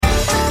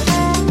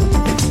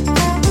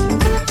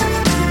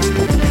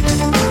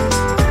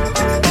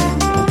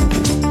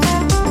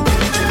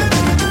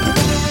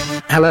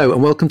Hello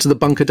and welcome to the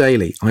Bunker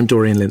Daily. I'm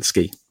Dorian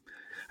Linsky.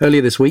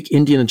 Earlier this week,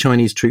 Indian and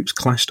Chinese troops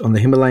clashed on the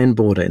Himalayan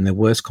border in their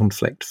worst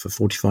conflict for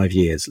 45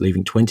 years,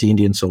 leaving 20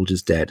 Indian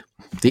soldiers dead.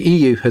 The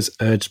EU has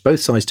urged both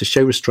sides to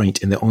show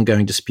restraint in their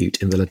ongoing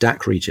dispute in the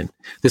Ladakh region.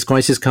 This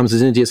crisis comes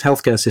as India's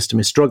healthcare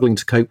system is struggling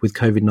to cope with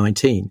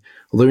COVID-19.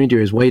 Although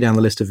India is way down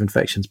the list of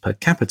infections per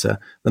capita,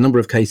 the number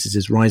of cases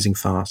is rising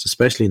fast,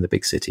 especially in the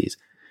big cities,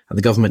 and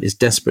the government is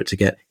desperate to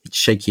get its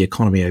shaky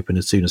economy open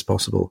as soon as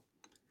possible.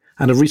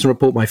 And a recent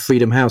report by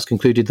Freedom House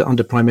concluded that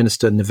under Prime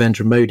Minister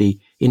Narendra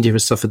Modi, India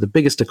has suffered the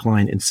biggest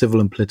decline in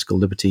civil and political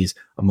liberties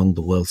among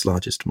the world's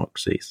largest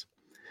democracies.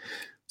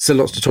 So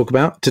lots to talk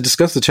about. To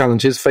discuss the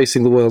challenges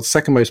facing the world's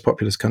second most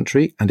populous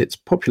country and its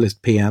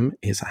populist PM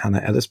is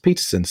Hannah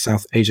Ellis-Peterson,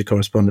 South Asia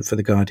correspondent for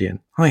The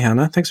Guardian. Hi,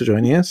 Hannah. Thanks for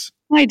joining us.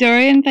 Hi,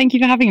 Dorian. Thank you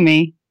for having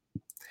me.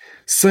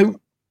 So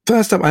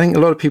first up, I think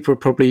a lot of people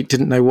probably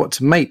didn't know what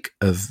to make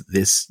of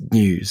this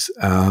news.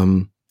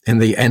 In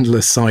the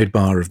endless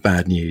sidebar of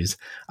bad news.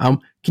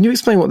 Can you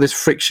explain what this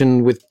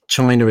friction with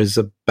China is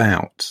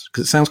about?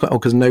 Because it sounds quite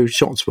odd because no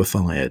shots were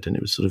fired and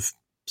it was sort of,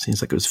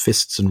 seems like it was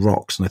fists and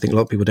rocks. And I think a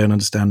lot of people don't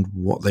understand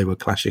what they were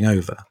clashing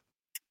over.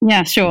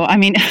 Yeah, sure. I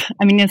mean,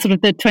 it's sort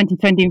of the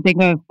 2020 big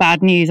of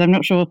bad news. I'm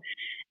not sure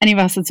any of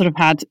us had sort of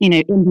had,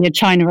 India,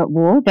 China at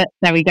war, but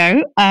there we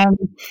go. But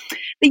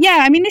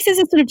yeah, this is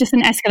a sort of just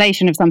an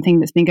escalation of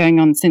something that's been going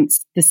on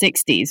since the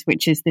 60s,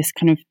 which is this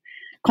kind of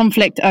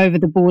conflict over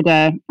the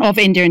border of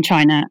India and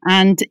China.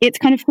 And it's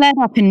kind of flared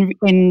up in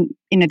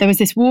there was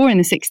this war in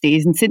the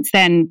 60s. And since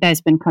then, there's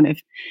been kind of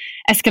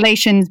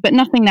escalations, but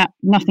nothing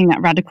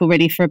that radical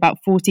really for about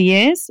 40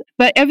 years.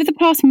 But over the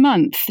past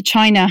month,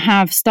 China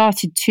have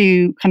started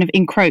to kind of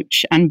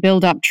encroach and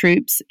build up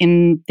troops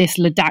in this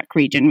Ladakh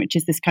region, which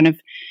is this kind of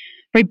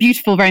very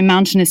beautiful, very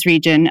mountainous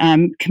region,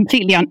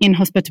 completely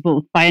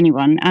inhospitable by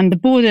anyone. And the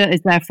border is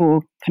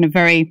therefore kind of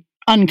very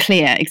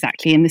unclear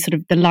exactly, and the sort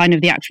of the line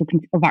of the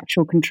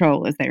actual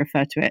control, as they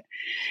refer to it,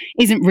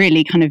 isn't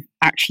really kind of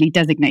actually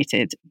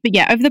designated. But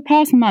yeah, over the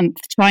past month,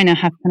 China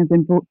have kind of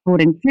been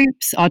brought in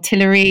troops,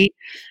 artillery,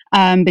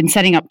 been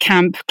setting up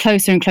camp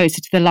closer and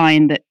closer to the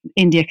line that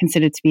India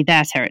considered to be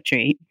their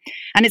territory.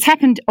 And it's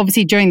happened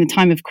obviously during the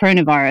time of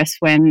coronavirus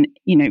when,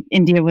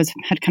 India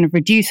had kind of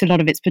reduced a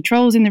lot of its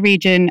patrols in the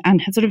region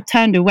and had sort of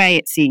turned away,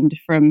 it seemed,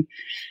 from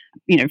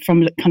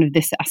kind of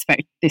this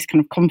aspect, this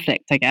kind of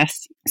conflict, I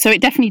guess. So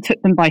it definitely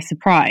took them by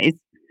surprise.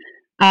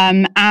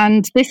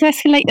 And this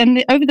escalated,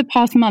 and over the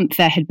past month,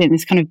 there had been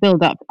this kind of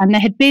build-up, and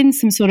there had been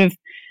some sort of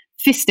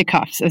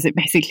fisticuffs, as it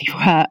basically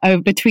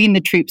were, between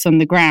the troops on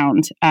the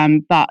ground.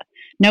 But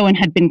no one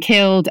had been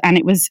killed, and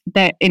it was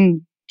that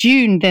in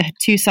June, the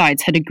two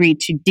sides had agreed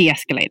to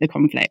de-escalate the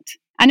conflict.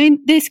 And in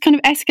this kind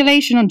of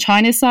escalation on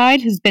China's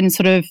side has been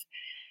sort of,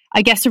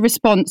 I guess, a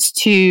response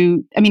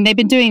to, they've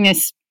been doing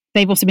this.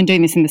 They've also been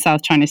doing this in the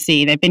South China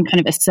Sea. They've been kind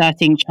of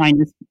asserting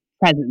China's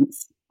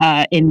presence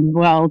in the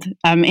world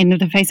in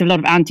the face of a lot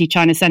of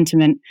anti-China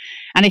sentiment.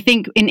 And I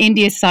think in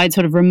India's side,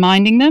 sort of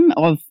reminding them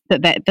of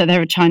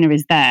that China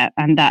is there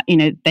and that,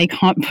 they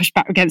can't push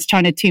back against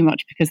China too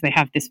much because they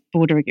have this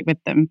border with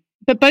them.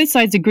 But both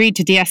sides agreed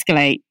to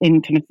de-escalate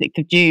in kind of 6th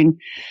of June.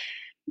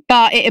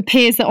 But it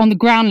appears that on the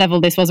ground level,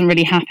 this wasn't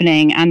really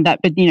happening, and that,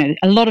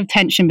 a lot of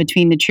tension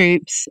between the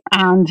troops.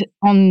 And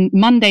on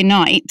Monday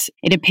night,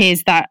 it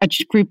appears that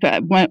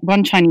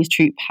one Chinese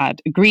troop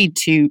had agreed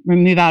to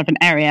move out of an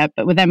area,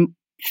 but were then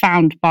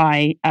found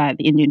by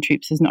the Indian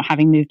troops as not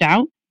having moved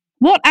out.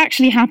 What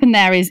actually happened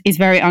there is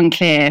very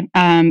unclear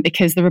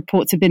because the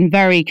reports have been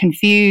very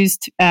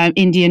confused.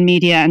 Indian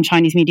media and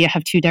Chinese media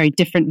have two very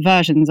different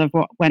versions of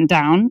what went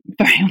down,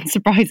 very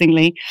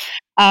unsurprisingly.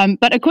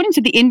 But according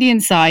to the Indian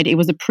side, it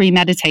was a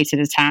premeditated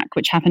attack,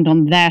 which happened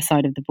on their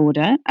side of the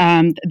border.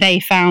 They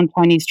found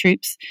Chinese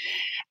troops,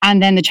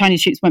 and then the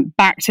Chinese troops went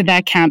back to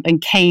their camp and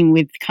came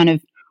with kind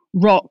of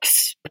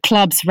rocks,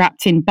 clubs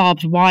wrapped in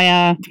barbed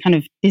wire, kind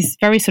of these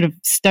very sort of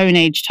Stone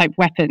Age type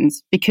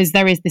weapons, because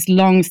there is this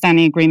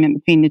long-standing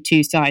agreement between the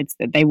two sides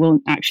that they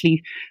won't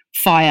actually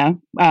fire,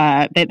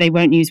 that they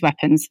won't use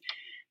weapons.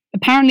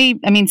 Apparently,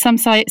 some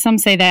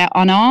say they're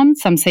unarmed,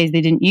 some say they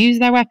didn't use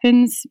their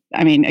weapons.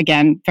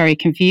 Again, very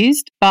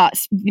confused. But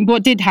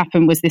what did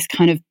happen was this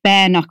kind of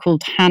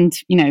bare-knuckled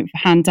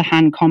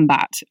hand-to-hand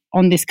combat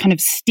on this kind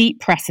of steep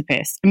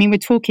precipice. We're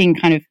talking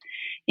kind of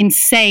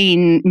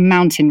insane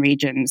mountain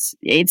regions.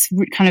 It's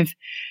kind of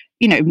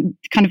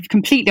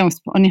completely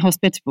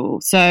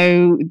inhospitable.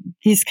 So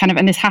this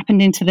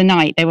happened into the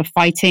night. They were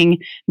fighting.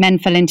 Men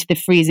fell into the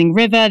freezing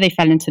river. They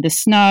fell into the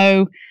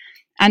snow.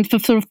 And for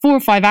sort of 4 or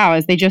 5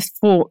 hours, they just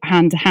fought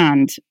hand to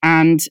hand.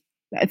 And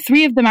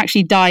 3 of them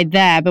actually died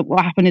there. But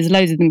what happened is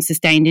loads of them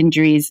sustained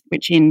injuries,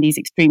 which in these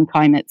extreme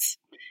climates,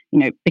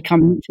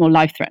 become much more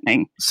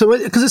life-threatening. So,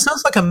 because it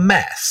sounds like a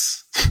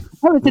mess.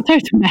 Oh, it's a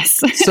total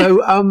mess.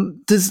 So,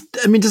 does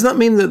that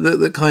mean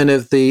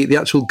that the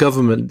actual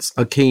governments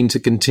are keen to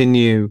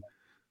continue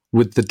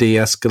with the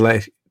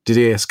de-escalation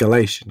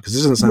de-escalation? Because it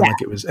doesn't sound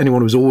like it was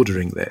anyone was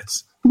ordering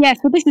this. Yes,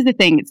 well, this is the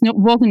thing.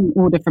 Wasn't an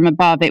order from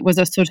above. It was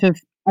a sort of,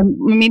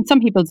 some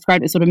people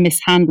describe it as sort of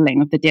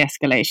mishandling of the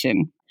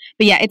de-escalation.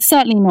 But yeah, it's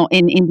certainly not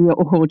in India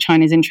or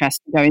China's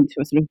interest to go into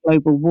a sort of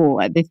global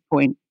war at this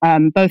point.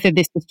 Both of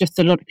this was just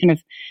a lot of kind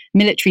of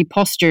military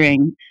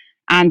posturing,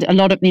 and a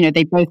lot of,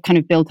 they both kind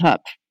of built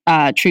up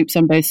troops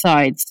on both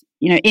sides.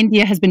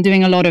 India has been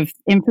doing a lot of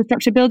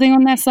infrastructure building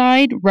on their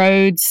side,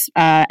 roads,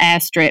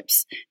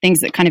 airstrips,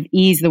 things that kind of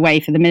ease the way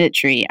for the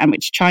military, and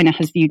which China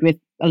has viewed with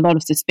a lot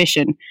of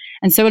suspicion.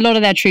 And so a lot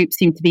of their troops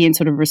seem to be in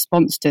sort of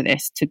response to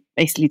this, to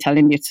basically tell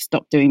India to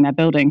stop doing their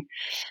building.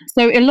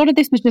 So a lot of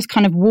this was just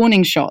kind of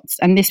warning shots,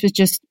 and this was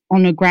just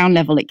on a ground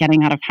level, it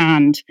getting out of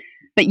hand.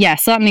 But yeah,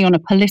 certainly on a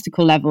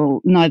political level,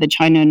 neither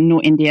China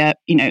nor India,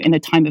 in a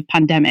time of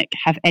pandemic,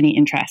 have any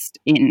interest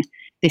in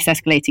this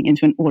escalating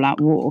into an all-out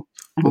war.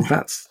 Well,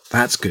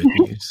 that's good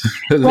news.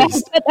 Well,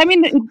 but,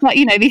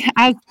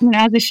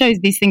 as it shows,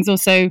 these things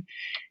also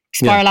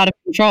spiral out of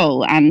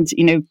control, and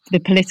the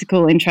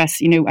political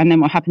interests, and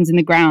then what happens in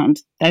the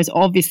ground. There's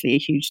obviously a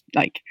huge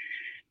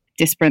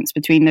disparance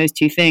between those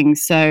two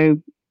things. So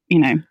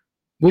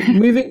Well,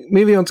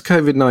 moving on to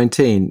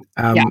COVID-19.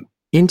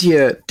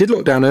 India did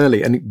lock down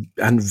early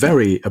and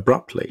very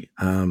abruptly.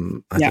 I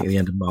think at the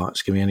end of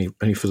March, giving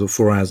only for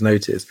 4 hours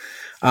notice.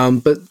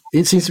 But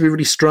it seems to be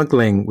really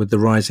struggling with the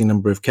rising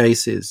number of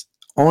cases.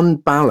 On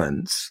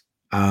balance,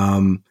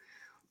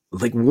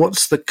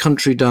 what's the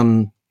country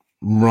done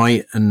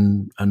right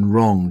and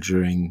wrong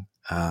during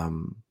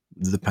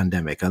the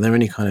pandemic? Are there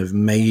any kind of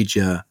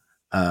major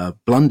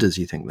blunders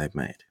you think they've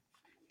made?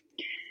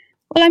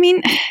 Well,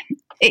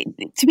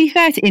 to be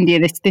fair to India,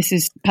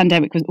 this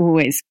pandemic was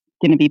always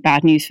going to be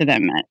bad news for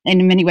them.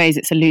 In many ways,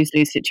 it's a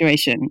lose-lose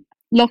situation.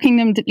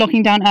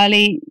 Locking down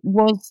early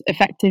was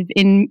effective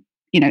in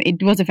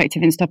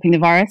stopping the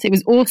virus. It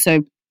was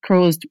also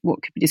caused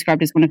what could be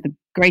described as one of the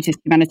greatest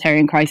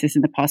humanitarian crises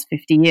in the past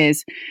 50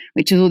 years,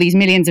 which is all these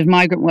millions of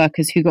migrant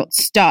workers who got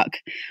stuck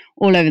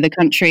all over the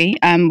country,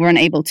 were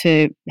unable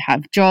to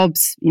have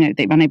jobs,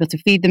 they were unable to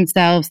feed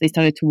themselves, they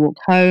started to walk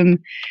home.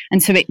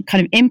 And so it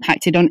kind of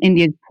impacted on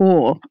India's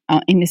poor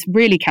in this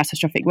really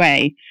catastrophic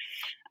way.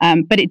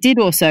 But it did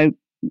also,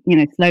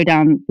 slow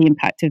down the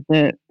impact of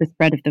the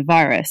spread of the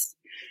virus.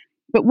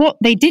 But what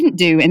they didn't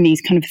do in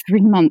these kind of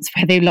 3 months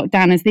where they locked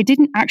down is they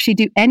didn't actually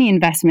do any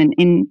investment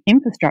in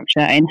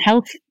infrastructure, in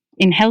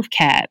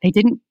healthcare. They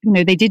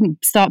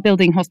didn't start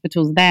building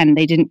hospitals then.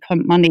 They didn't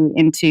pump money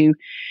into,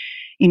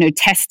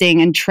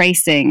 testing and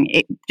tracing.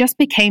 It just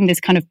became this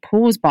kind of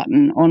pause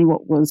button on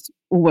what was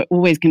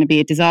always going to be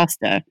a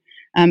disaster.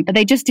 But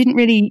they just didn't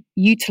really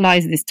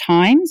utilize this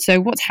time. So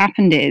what's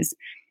happened is,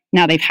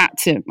 now they've had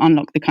to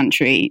unlock the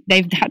country.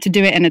 They've had to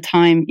do it in a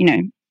time,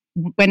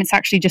 when it's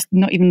actually just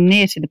not even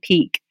near to the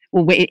peak,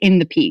 or we're in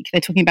the peak.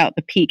 They're talking about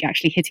the peak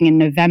actually hitting in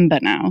November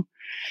now,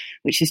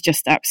 which is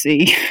just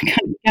absolutely kind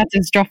of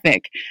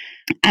catastrophic.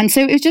 And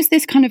so it was just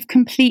this kind of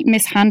complete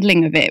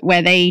mishandling of it,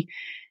 where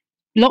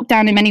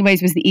lockdown in many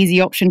ways was the easy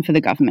option for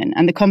the government,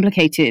 and the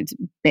complicated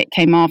bit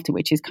came after,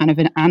 which is kind of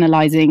an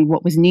analysing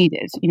what was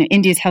needed.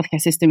 India's healthcare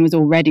system was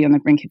already on the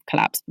brink of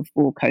collapse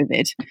before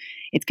COVID.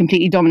 It's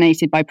completely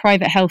dominated by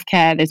private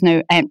healthcare. There's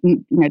no,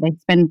 they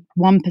spend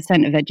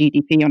 1% of their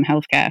GDP on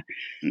healthcare.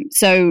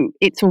 So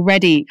it's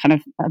already kind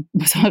of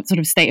a sort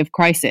of state of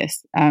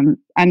crisis. And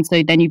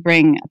so then you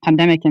bring a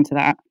pandemic into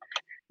that,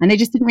 and they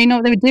just didn't really know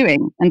what they were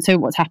doing. And so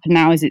what's happened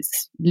now is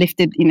it's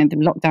lifted, the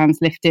lockdown's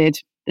lifted,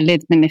 the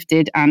lid's been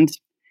lifted, and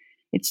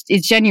it's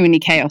genuinely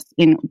chaos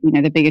in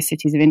the biggest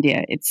cities of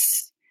India.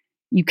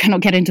 You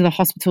cannot get into the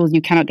hospitals,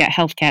 you cannot get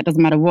healthcare. It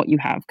doesn't matter what you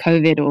have,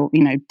 COVID or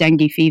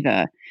dengue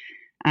fever,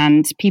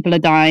 and people are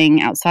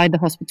dying outside the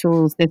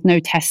hospitals. There's no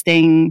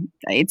testing.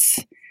 It's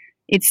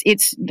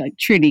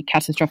truly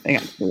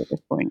catastrophic actually at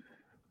this point.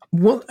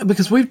 Well,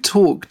 because we've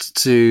talked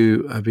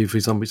to, for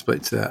example, we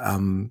spoke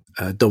to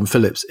Dom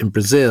Phillips in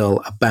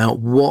Brazil about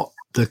what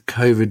the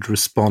COVID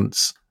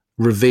response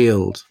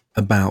revealed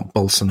about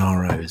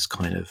Bolsonaro's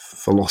kind of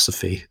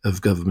philosophy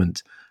of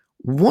government.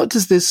 What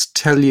does this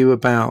tell you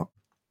about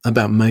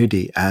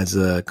Modi as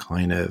a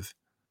kind of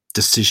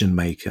decision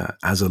maker,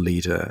 as a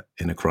leader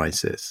in a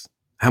crisis?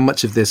 How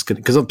much of this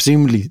because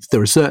presumably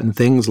there are certain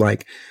things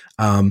like,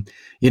 if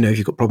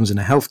you've got problems in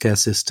a healthcare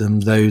system,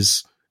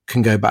 those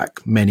can go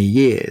back many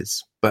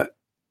years. But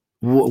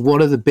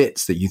what are the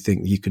bits that you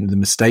think the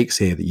mistakes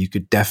here that you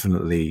could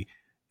definitely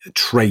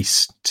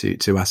trace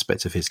to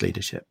aspects of his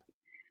leadership?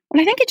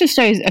 Well, I think it just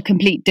shows a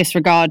complete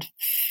disregard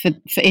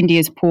for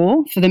India's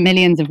poor, for the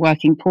millions of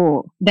working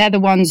poor. They're the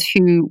ones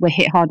who were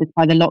hit hardest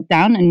by the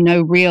lockdown, and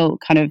no real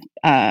kind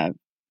of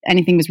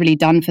anything was really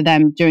done for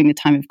them during the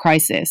time of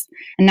crisis.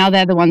 And now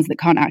they're the ones that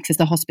can't access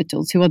the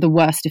hospitals, who are the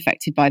worst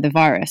affected by the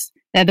virus.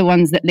 They're the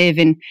ones that live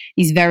in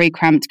these very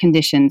cramped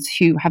conditions,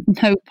 who have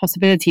no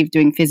possibility of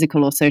doing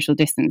physical or social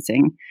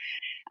distancing.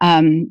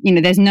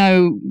 There's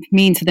no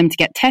means for them to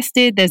get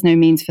tested. There's no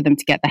means for them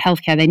to get the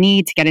healthcare they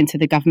need to get into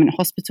the government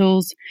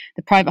hospitals.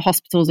 The private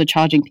hospitals are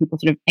charging people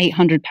sort of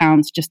 £800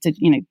 just to,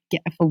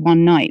 get for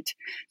one night.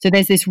 So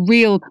there's this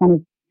real kind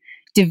of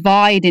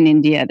divide in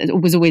India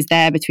that was always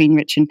there between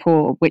rich and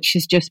poor, which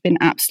has just been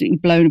absolutely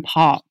blown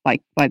apart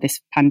by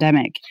this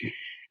pandemic.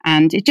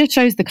 And it just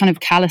shows the kind of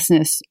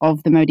callousness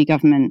of the Modi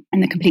government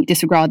and the complete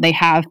disregard they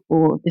have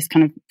for this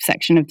kind of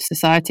section of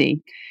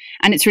society.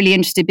 And it's really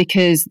interesting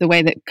because the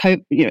way that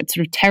it's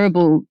sort of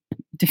terrible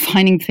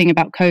defining thing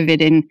about COVID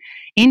in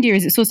India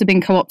is it's also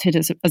been co-opted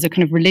as a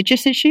kind of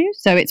religious issue.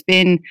 So it's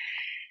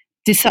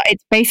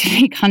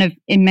basically kind of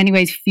in many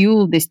ways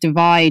fueled this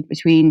divide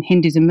between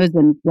Hindus and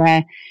Muslims,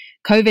 where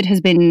COVID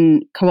has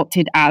been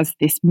co-opted as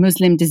this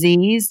Muslim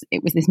disease.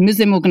 It was this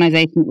Muslim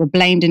organization that were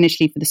blamed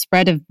initially for the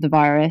spread of the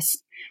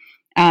virus.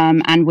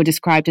 And were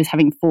described as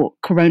having fought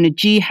Corona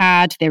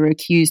jihad. They were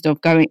accused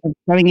of going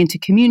into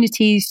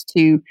communities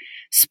to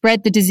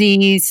spread the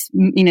disease.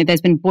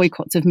 There's been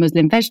boycotts of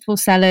Muslim vegetable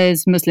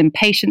sellers. Muslim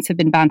patients have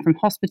been banned from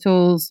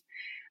hospitals.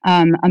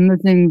 A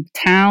Muslim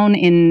town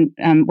in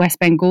West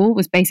Bengal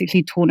was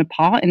basically torn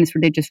apart in this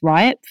religious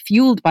riot,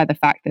 fueled by the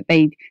fact that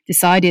they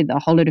decided that a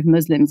whole load of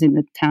Muslims in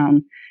the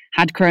town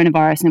had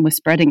coronavirus and were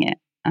spreading it.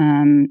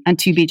 And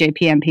 2 BJP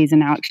MPs are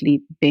now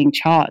actually being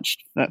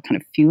charged for kind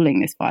of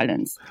fueling this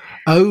violence.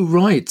 Oh,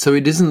 right. So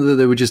it isn't that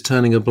they were just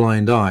turning a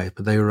blind eye,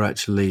 but they were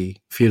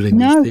actually fueling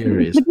these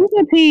theories. The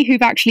BJP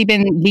who've actually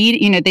been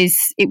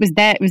it was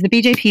the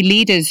BJP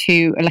leaders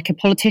who, like a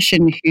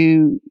politician,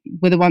 who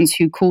were the ones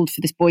who called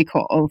for this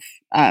boycott of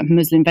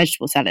Muslim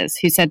vegetable sellers,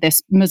 who said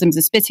Muslims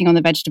are spitting on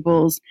the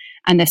vegetables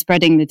and they're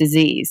spreading the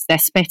disease. They're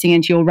spitting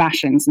into your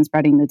rations and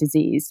spreading the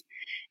disease.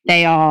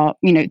 They are,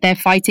 they're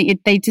fighting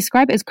it. They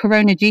describe it as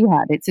Corona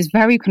jihad. It's this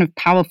very kind of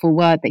powerful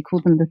word. They call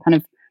them the kind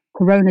of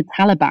Corona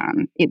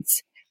Taliban.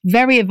 It's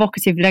very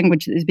evocative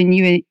language that has been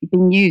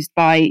used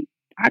by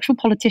actual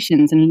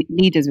politicians and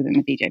leaders within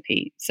the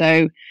BJP.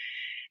 So,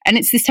 and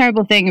it's this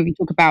terrible thing if you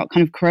talk about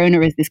kind of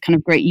Corona as this kind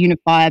of great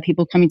unifier,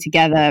 people coming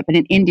together. But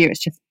in India, it's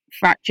just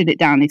fractured it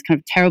down, these kind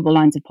of terrible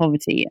lines of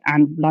poverty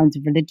and lines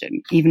of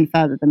religion, even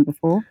further than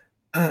before.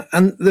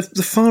 And the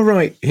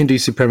far-right Hindu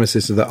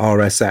supremacists of the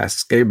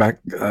RSS, going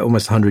back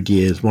almost 100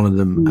 years, one of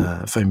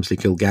them famously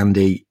killed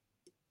Gandhi.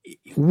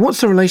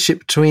 What's the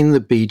relationship between the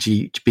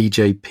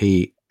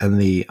BJP and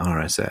the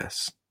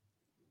RSS?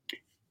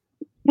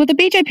 Well, the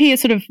BJP is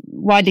sort of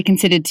widely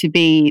considered to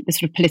be the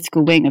sort of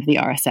political wing of the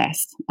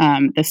RSS,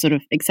 the sort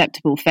of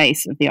acceptable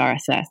face of the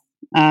RSS.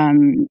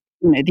 The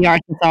RSS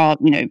are,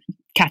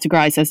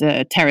 categorized as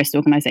a terrorist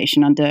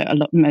organization under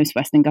most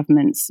Western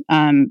governments.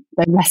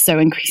 They're less so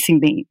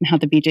increasingly now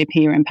the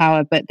BJP are in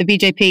power. But the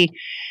BJP,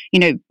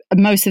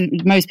 most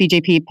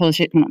BJP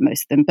politicians, well, not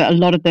most of them, but a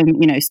lot of them,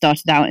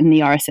 started out in the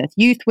RSS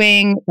youth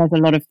wing.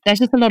 There's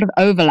just a lot of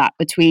overlap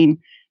between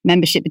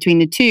membership between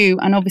the two.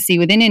 And obviously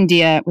within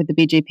India, with the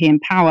BJP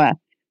in power,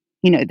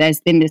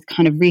 there's been this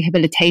kind of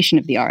rehabilitation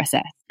of the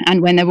RSS.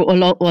 And when there were a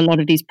lot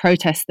of these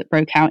protests that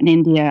broke out in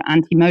India,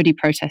 anti-Modi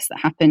protests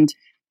that happened,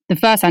 the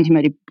first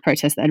anti-Modi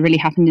protest that had really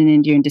happened in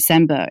India in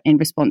December in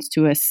response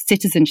to a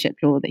citizenship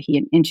law that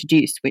he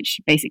introduced, which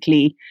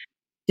basically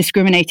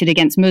discriminated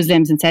against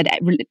Muslims and said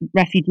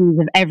refugees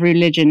of every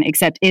religion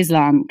except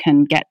Islam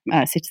can get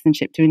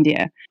citizenship to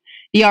India.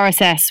 The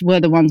RSS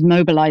were the ones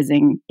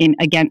mobilizing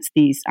against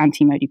these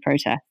anti-Modi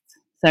protests.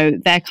 So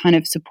their kind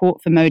of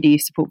support for Modi,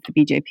 support for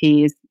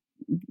BJP is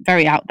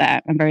very out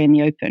there and very in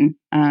the open.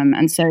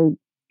 And so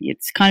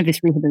it's kind of this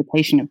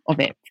rehabilitation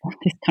of it,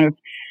 this kind of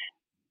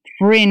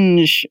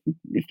fringe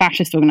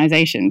fascist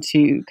organization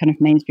to kind of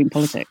mainstream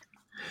politics.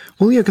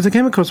 Well, yeah, because I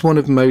came across one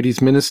of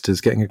Modi's ministers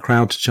getting a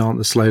crowd to chant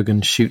the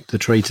slogan "Shoot the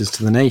traitors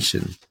to the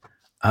nation."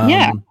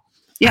 Yeah.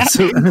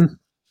 So,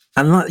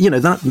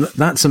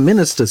 that's a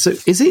minister. So,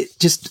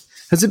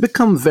 has it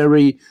become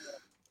very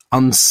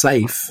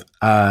unsafe,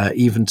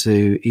 even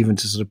to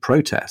sort of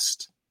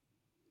protest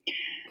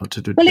or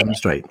to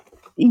demonstrate?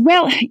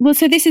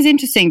 So this is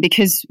interesting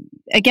because,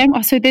 again,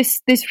 so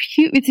this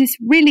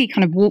really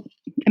kind of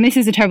and this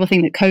is a terrible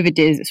thing that COVID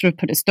did, is it sort of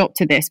put a stop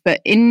to this.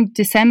 But in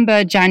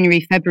December,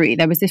 January, February,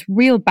 there was this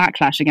real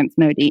backlash against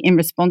Modi in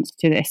response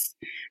to this,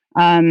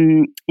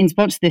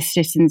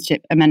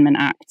 Citizenship Amendment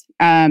Act.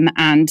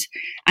 And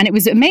it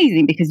was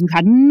amazing because you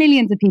had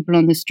millions of people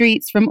on the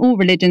streets from all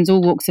religions,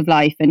 all walks of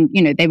life. And,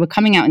 they were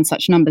coming out in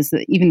such numbers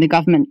that even the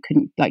government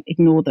couldn't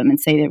ignore them and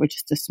say they were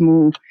just a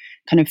small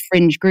kind of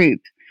fringe group.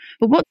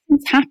 But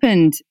what's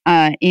happened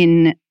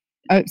in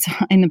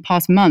the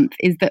past month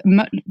is that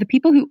the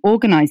people who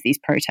organized these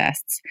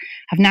protests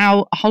have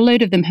now, a whole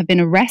load of them have been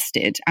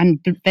arrested, and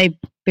they've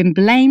been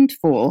blamed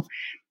for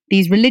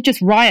these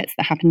religious riots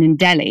that happened in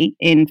Delhi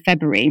in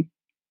February,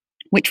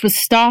 which was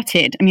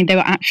started. I mean, they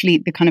were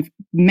actually, the kind of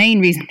main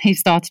reason they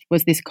started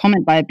was this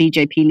comment by a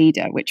BJP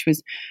leader, which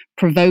was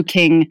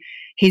provoking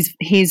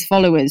his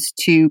followers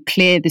to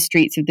clear the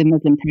streets of the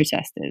Muslim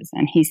protesters.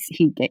 And he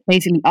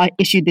basically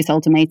issued this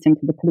ultimatum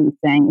to the police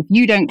saying, if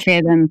you don't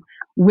clear them,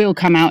 we'll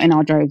come out in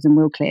our droves and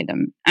we'll clear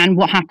them. And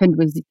what happened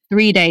was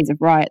 3 days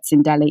of riots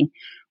in Delhi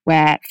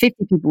where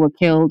 50 people were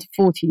killed,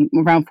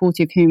 around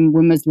 40 of whom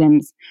were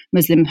Muslims.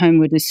 Muslim homes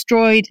were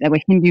destroyed. There were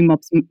Hindu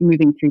mobs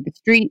moving through the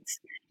streets.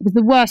 It was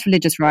the worst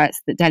religious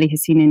riots that Delhi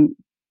has seen in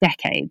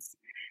decades.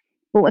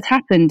 But what's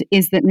happened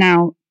is that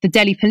now the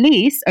Delhi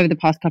police, over the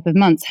past couple of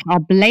months, are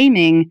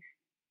blaming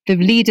the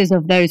leaders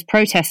of those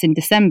protests in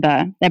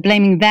December. They're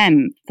blaming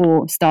them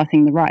for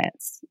starting the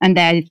riots. And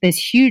they're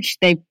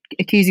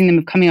accusing them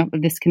of coming up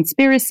with this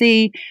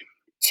conspiracy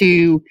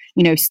to,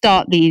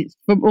 start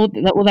all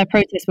their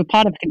protests were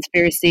part of a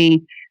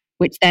conspiracy,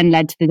 which then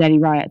led to the Delhi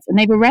riots. And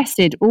they've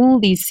arrested all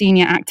these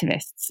senior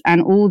activists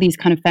and all these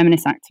kind of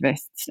feminist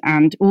activists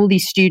and all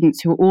these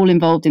students who are all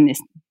involved in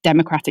these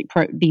democratic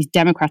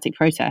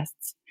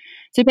protests.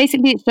 So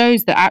basically it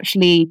shows that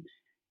actually,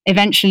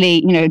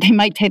 eventually, they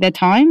might take their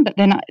time, but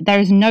then there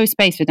is no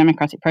space for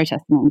democratic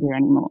protest in India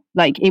anymore.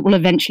 Like, it will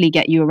eventually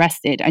get you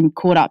arrested and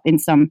caught up in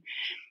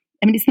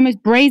it's the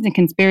most brazen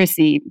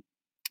conspiracy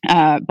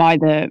by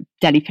the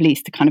Delhi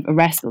police to kind of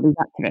arrest all these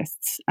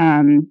activists.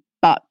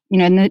 But,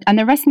 and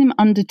they're arresting them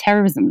under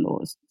terrorism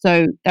laws.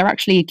 So they're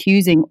actually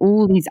accusing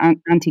all these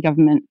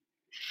anti-government,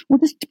 or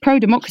just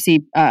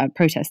pro-democracy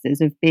protesters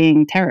of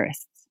being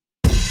terrorists.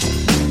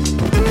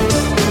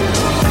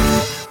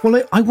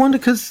 Well, I wonder,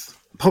 because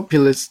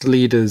populist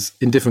leaders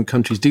in different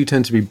countries do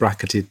tend to be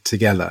bracketed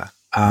together.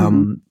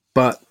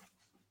 But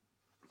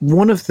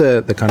one of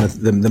the kind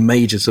of the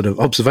major sort of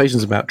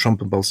observations about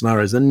Trump and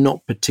Bolsonaro is they're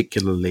not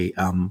particularly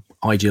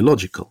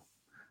ideological.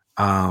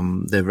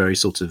 They're very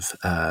sort of,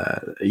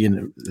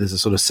 there's a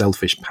sort of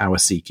selfish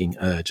power-seeking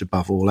urge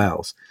above all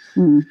else.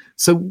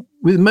 So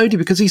with Modi,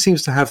 because he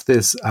seems to have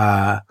this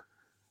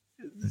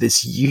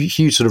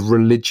huge sort of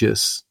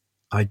religious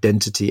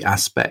identity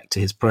aspect to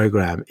his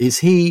program, is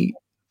he,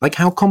 like,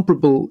 how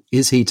comparable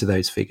is he to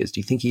those figures? Do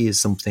you think he is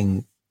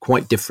something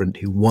quite different,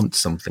 who wants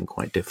something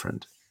quite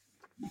different?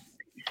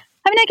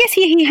 I mean, I guess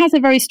he has a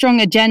very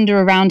strong agenda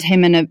around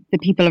him, and the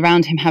people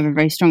around him have a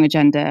very strong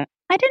agenda.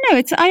 I don't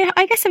know.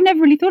 I guess I've never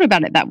really thought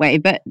about it that way,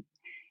 but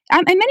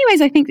in many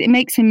ways, I think it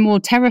makes him more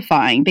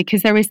terrifying,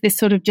 because there is this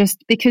sort of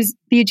because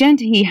the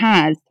agenda he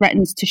has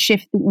threatens to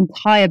shift the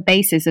entire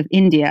basis of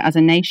India as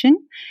a nation.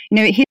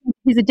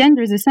 His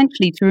agenda is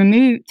essentially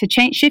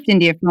to shift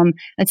India from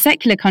a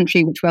secular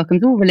country which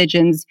welcomes all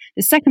religions,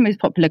 the second most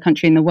populous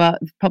country in the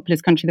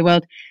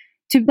world,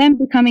 to then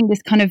becoming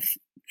this kind of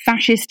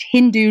fascist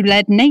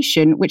Hindu-led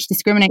nation which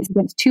discriminates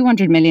against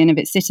 200 million of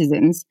its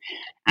citizens,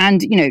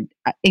 and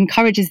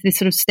encourages this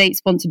sort of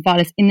state-sponsored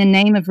violence in the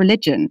name of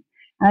religion.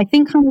 And I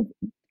think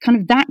kind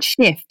of that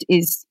shift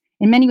is,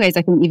 in many ways,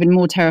 I think, even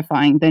more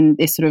terrifying than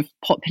this sort of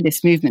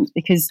populist movement,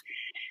 because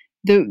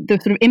the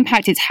sort of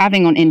impact it's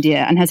having on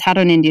India, and has had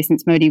on India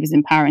since Modi was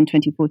in power in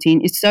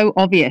 2014, is so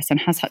obvious and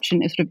has such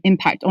a sort of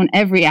impact on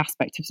every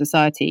aspect of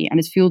society, and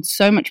has fueled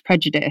so much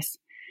prejudice.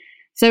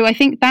 So I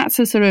think that's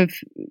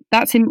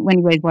in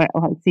many ways why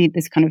I see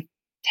this kind of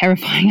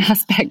terrifying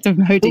aspect of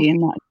Modi in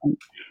that sense.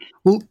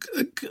 Well,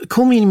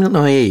 call me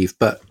naive,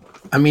 but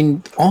I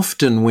mean,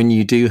 often when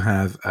you do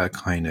have a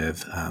kind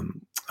of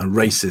a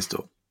racist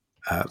or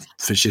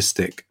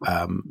fascistic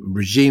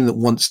regime that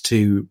wants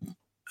to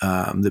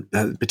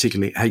that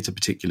particularly hate a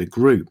particular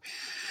group,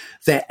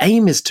 their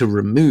aim is to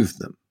remove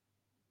them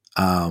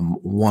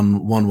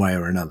one way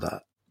or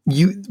another.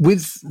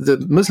 With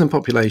the Muslim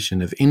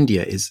population of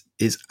India is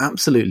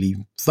absolutely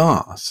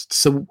vast.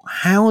 So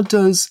how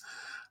does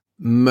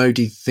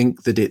Modi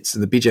think that it's,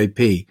 and the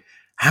BJP,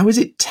 how is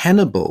it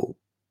tenable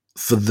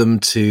for them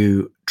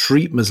to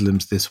treat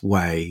Muslims this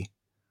way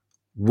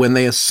when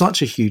they are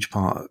such a huge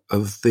part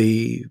of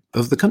the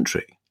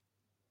country?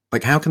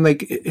 Like, how can they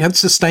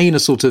sustain a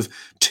sort of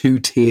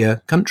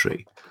two-tier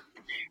country?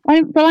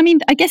 Well, I mean,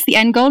 I guess the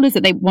end goal is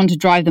that they want to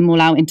drive them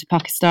all out into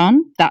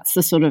Pakistan. That's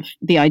the sort of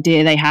the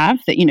idea they have,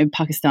 that,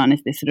 Pakistan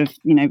is this sort of,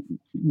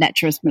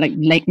 lecherous, like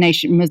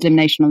nation, Muslim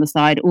nation on the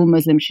side. All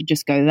Muslims should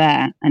just go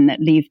there and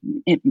leave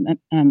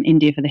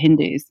India for the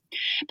Hindus.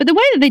 But the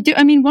way that they do,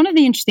 I mean, one of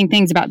the interesting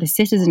things about the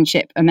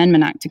Citizenship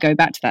Amendment Act, to go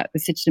back to that, the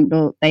citizen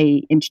bill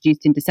they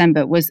introduced in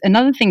December, was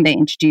another thing they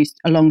introduced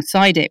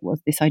alongside it was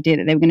this idea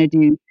that they were going to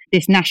do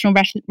this national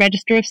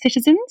register of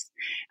citizens,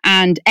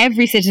 and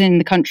every citizen in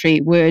the country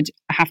would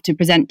have to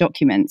present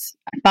documents.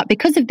 But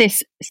because of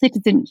this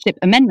Citizenship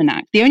Amendment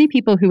Act, the only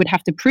people who would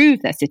have to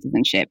prove their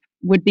citizenship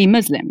would be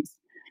Muslims.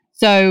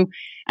 So,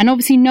 and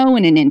obviously no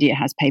one in India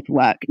has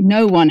paperwork,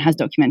 no one has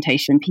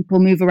documentation, people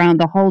move around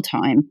the whole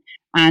time.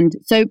 And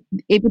so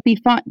it would be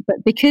fine, but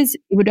because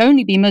it would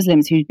only be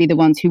Muslims who would be the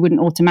ones who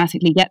wouldn't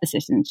automatically get the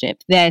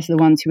citizenship, they're the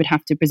ones who would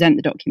have to present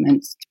the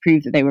documents to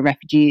prove that they were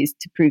refugees,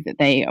 to prove that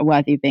they are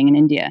worthy of being in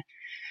India.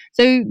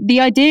 So the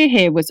idea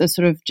here was a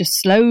sort of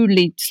just slow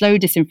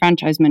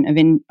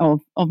disenfranchisement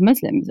of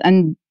Muslims.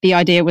 And the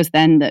idea was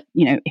then that,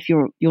 if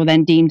you're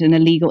then deemed an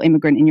illegal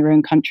immigrant in your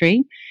own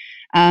country,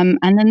 and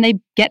then they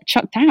get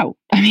chucked out.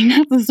 I mean,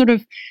 that's the sort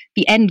of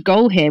the end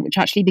goal here, which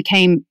actually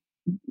became,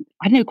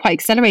 I don't know, quite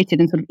accelerated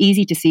and sort of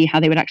easy to see how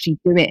they would actually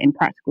do it in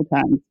practical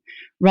terms,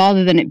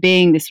 rather than it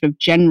being this sort of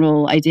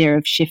general idea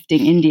of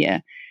shifting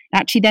India. It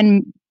actually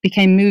then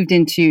became moved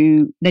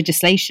into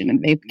legislation,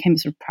 and it became a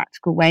sort of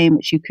practical way in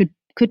which you could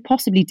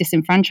possibly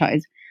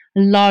disenfranchise a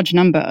large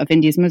number of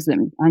India's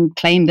Muslims and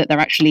claim that they're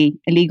actually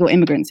illegal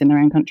immigrants in their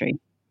own country.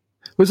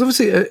 was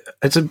obviously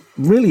it's a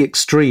really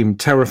extreme,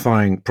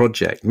 terrifying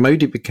project.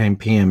 Modi became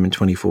PM in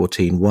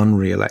 2014, won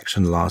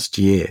re-election last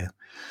year.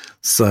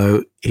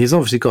 So he's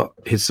obviously got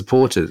his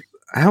supporters.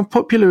 How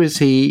popular is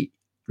he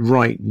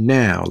right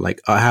now?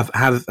 Like,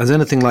 has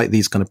anything like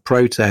these kind of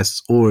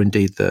protests, or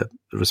indeed the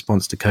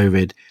response to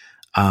COVID,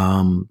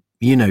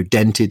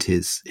 dented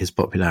his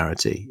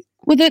popularity?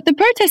 Well, the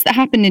protests that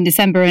happened in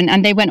December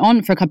and they went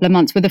on for a couple of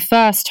months were the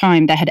first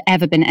time there had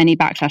ever been any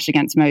backlash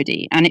against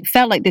Modi. And it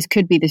felt like this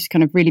could be this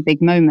kind of really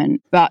big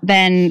moment. But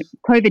then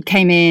COVID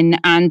came in,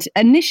 and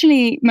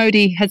initially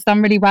Modi has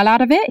done really well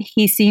out of it.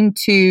 He's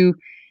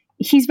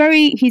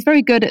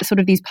very good at sort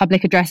of these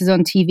public addresses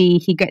on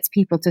TV. He gets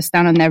people to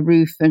stand on their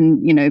roof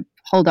and,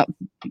 hold up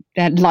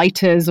their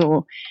lighters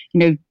or,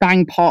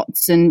 bang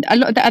pots. And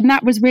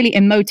that was really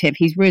emotive.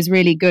 He was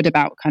really good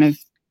about kind of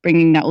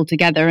bringing that all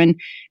together. And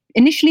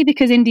initially,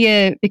 because of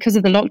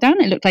the lockdown,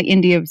 it looked like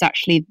India was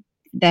actually,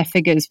 their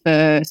figures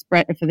for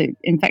the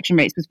infection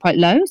rates was quite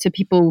low. So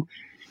people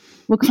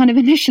were kind of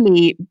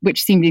initially,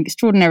 which seemed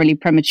extraordinarily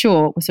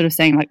premature, were sort of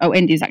saying like, oh,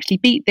 India's actually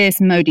beat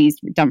this, Modi's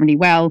done really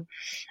well.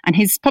 And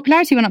his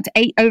popularity went up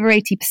to over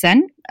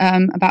 80%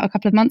 about a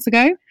couple of months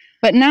ago.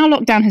 But now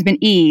lockdown has been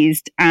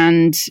eased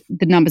and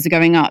the numbers are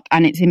going up,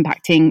 and it's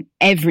impacting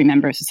every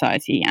member of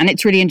society. And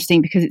it's really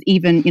interesting because it's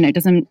even, it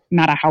doesn't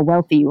matter how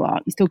wealthy you are,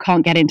 you still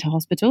can't get into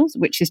hospitals,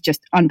 which is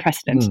just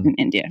unprecedented in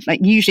India. Like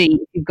usually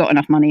if you've got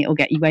enough money, it'll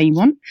get you where you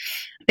want.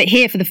 But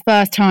here for the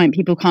first time,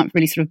 people can't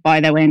really sort of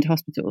buy their way into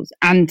hospitals.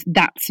 And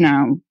that's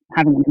now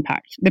having an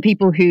impact. The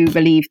people who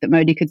believe that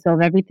Modi could solve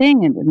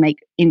everything and would make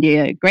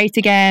India great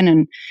again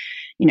and,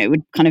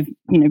 would kind of,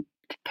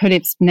 put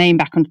its name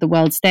back onto the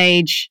world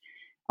stage,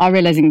 are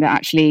realizing that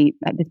actually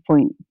at this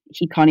point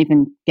he can't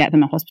even get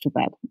them a hospital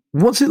bed.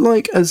 What's it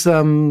like as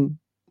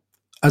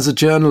a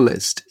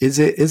journalist? Is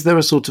there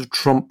a sort of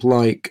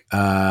Trump-like,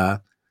 sort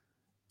of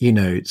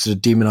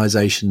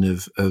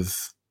demonization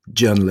of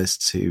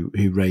journalists who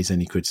raise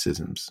any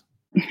criticisms?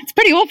 It's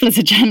pretty awful as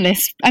a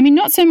journalist. I mean,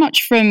 not so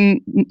much from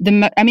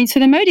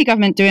the Modi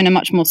government do in a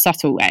much more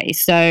subtle way.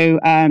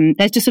 So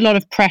there's just a lot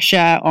of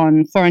pressure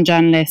on foreign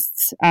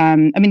journalists.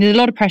 There's a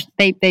lot of pressure.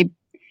 They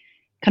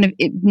kind of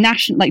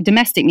national, like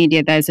domestic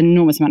media, there's an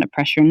enormous amount of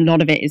pressure, and a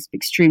lot of it is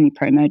extremely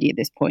pro-Modi at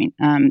this point.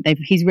 They've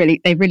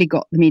really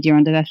got the media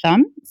under their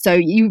thumb. So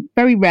you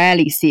very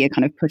rarely see a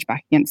kind of pushback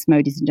against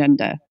Modi's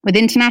agenda. With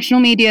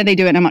international media, they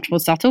do it in a much more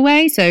subtle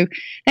way. So,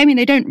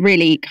 they don't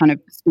really kind of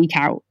speak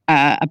out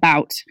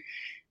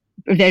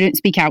they don't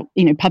speak out,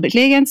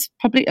 publicly against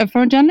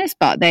foreign journalists,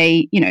 but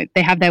they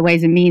have their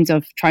ways and means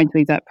of trying to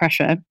exert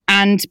pressure.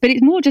 But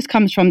it more just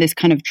comes from this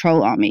kind of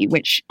troll army,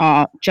 which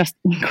are just,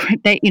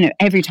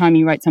 every time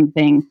you write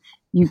something,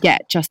 you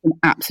get just an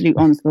absolute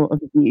onslaught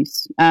of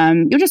abuse.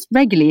 You're just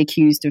regularly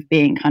accused of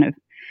being kind of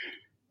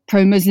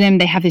pro-Muslim.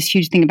 They have this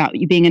huge thing about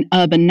you being an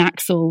urban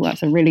Naxal.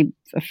 That's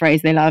a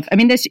phrase they love. I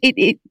mean, there's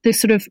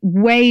this sort of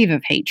wave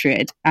of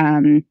hatred.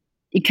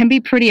 It can be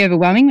pretty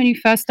overwhelming when you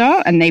first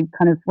start, and they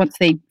kind of, once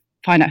they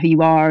find out who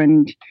you are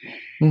and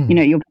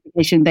your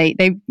publication, they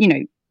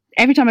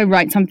every time I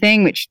write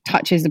something which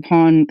touches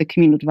upon the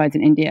communal divides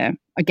in India,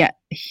 I get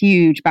a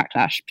huge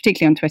backlash,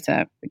 particularly on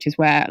Twitter, which is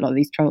where a lot of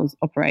these trolls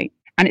operate,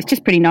 and it's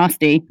just pretty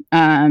nasty.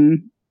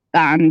 And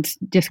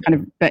just kind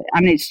of,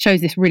 it shows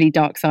this really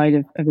dark side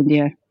of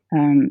India,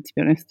 to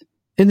be honest.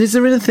 And is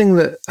there anything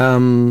that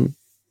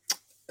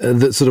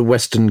that sort of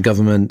Western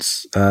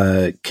governments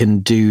can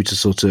do to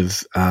sort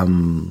of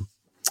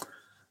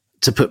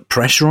to put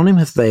pressure on him?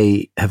 Have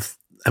they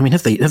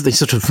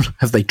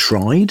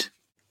tried,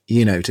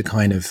 to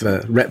kind of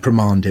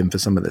reprimand him for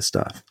some of this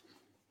stuff?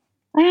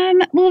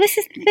 Well, this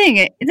is the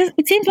thing.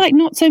 It seems like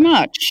not so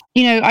much.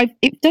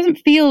 It doesn't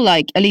feel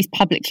like, at least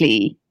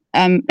publicly.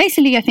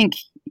 Basically, I think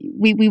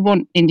we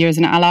want India as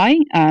an ally.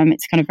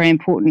 It's kind of very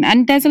important,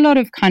 and there's a lot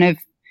of kind of.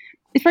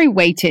 It's very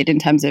weighted in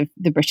terms of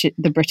the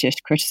British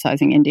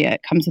criticising India.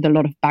 It comes with a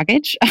lot of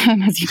baggage,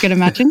 as you can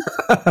imagine.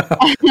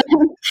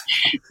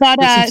 But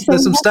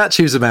there's some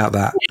statues about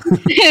that.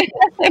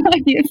 There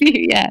might be a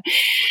few, yeah.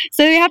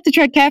 So we have to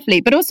tread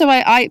carefully. But also,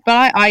 I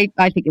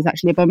think it's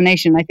actually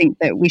abomination. I think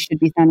that we should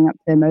be standing up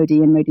to Modi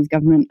and Modi's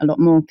government a lot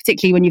more,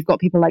 particularly when you've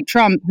got people like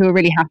Trump who are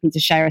really happy to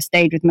share a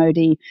stage with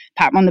Modi,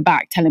 pat him on the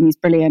back, tell him he's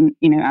brilliant.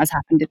 As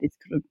happened at this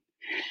kind of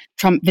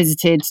Trump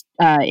visited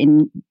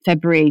in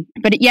February.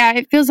 But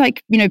it feels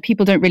like,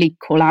 people don't really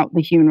call out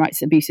the human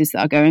rights abuses that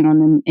are going on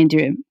in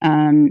India,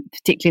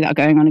 particularly that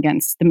are going on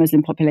against the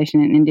Muslim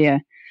population in India.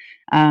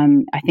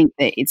 I think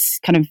that it's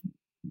kind of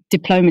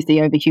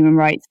diplomacy over human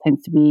rights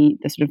tends to be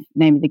the sort of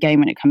name of the game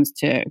when it comes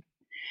to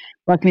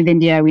working with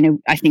India.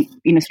 I think,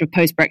 sort of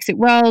post-Brexit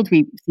world,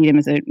 we see them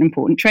as an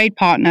important trade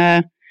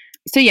partner.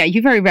 So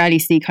you very rarely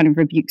see kind of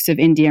rebukes of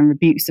India and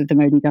rebukes of the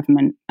Modi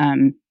government.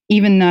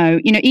 Even though,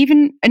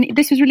 and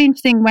this was really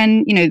interesting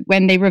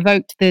when they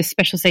revoked the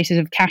special status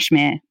of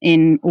Kashmir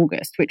in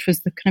August, which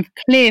was the kind of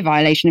clear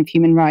violation of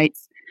human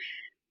rights.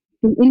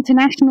 The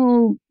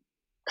international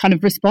kind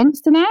of response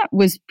to that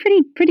was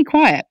pretty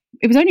quiet.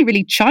 it was only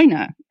really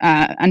China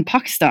and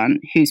Pakistan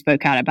who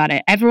spoke out about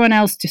it. Everyone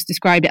else just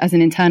described it as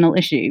an internal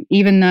issue,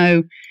 even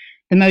though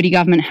the Modi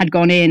government had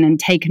gone in and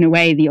taken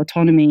away the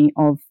autonomy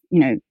of,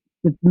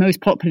 the most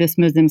populous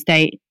Muslim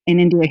state in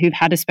India, who've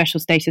had a special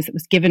status that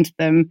was given to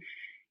them,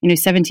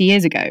 70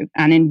 years ago.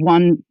 And in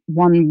one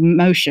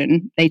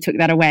motion, they took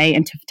that away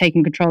and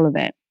taken control of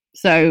it.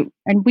 So,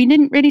 and we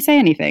didn't really say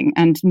anything,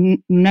 and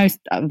most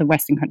of the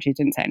Western countries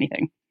didn't say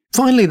anything.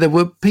 Finally, there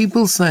were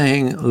people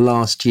saying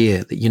last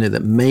year that,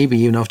 that maybe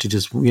even after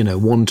just,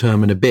 one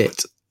term and a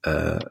bit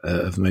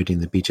of Modi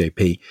and the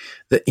BJP,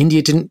 that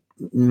India didn't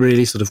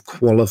really sort of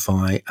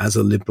qualify as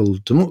a liberal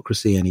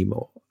democracy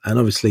anymore. And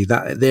obviously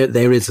that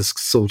there is a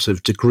sort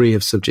of degree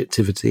of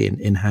subjectivity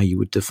in how you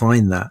would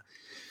define that.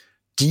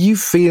 Do you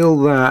feel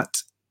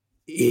that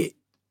it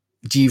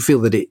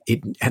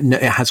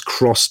has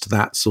crossed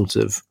that sort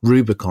of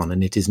Rubicon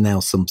and it is now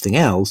something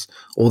else,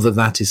 or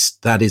that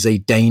is a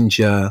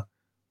danger,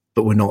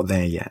 but we're not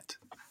there yet?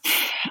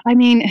 I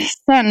mean,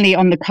 certainly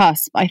on the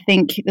cusp. I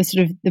think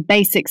the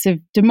basics of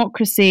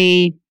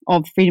democracy,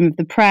 of freedom of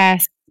the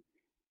press,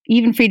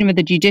 even freedom of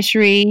the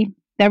judiciary,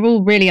 they're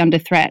all really under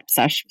threat.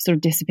 Such sort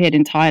of disappeared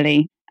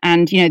entirely.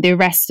 And, the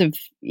arrest of,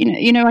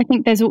 I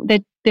think there's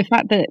the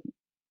fact that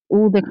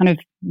all the kind of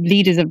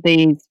leaders of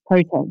these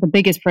protests, the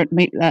biggest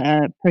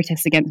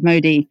protests against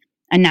Modi,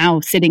 are now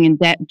sitting in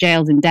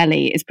jails in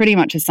Delhi is pretty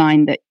much a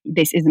sign that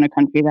this isn't a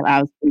country that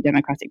allows free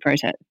democratic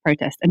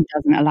protest and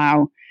doesn't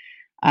allow,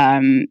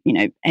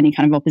 any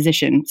kind of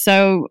opposition.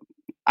 So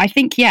I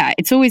think, I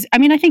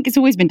think it's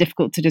always been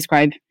difficult to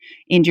describe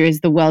India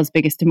as the world's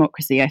biggest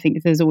democracy. I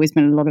think there's always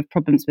been a lot of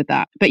problems with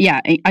that. But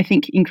I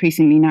think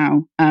increasingly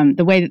now,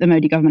 the way that the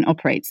Modi government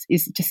operates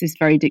is just this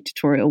very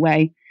dictatorial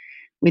way,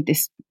 with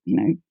this,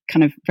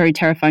 kind of very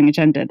terrifying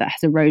agenda that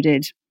has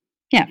eroded,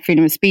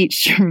 freedom of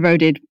speech,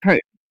 eroded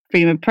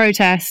freedom of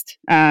protest,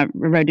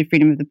 eroded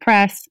freedom of the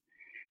press,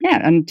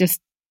 and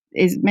just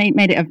is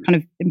made it a kind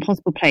of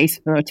impossible place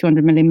for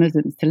 200 million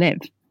Muslims to live.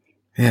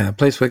 Yeah, a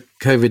place where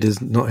COVID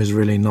is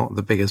really not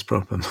the biggest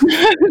problem.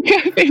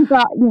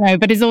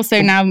 but it's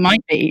also now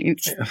might be.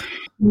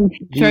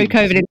 Throw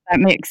COVID into that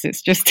mix,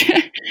 it's just,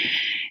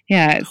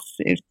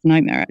 it's a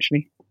nightmare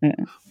actually.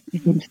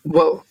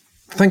 Well,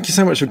 thank you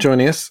so much for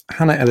joining us,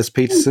 Hannah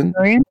Ellis-Peterson.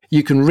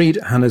 You can read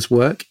Hannah's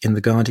work in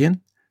The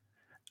Guardian.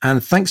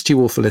 And thanks to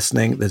you all for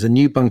listening. There's a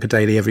new Bunker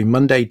Daily every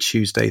Monday,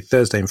 Tuesday,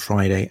 Thursday and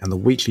Friday, and the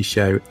weekly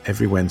show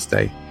every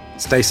Wednesday.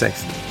 Stay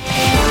safe.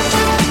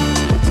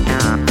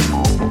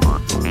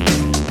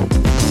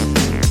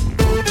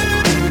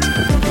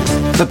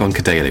 The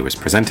Bunker Daily was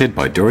presented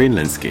by Dorian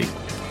Linsky.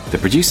 The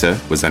producer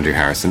was Andrew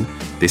Harrison.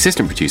 The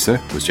assistant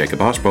producer was Jacob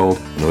Archbold.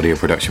 And audio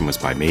production was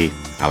by me,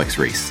 Alex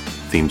Rees.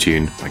 Theme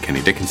tune by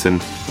Kenny Dickinson.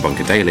 The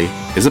Bunker Daily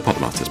is a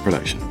Podmasters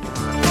production.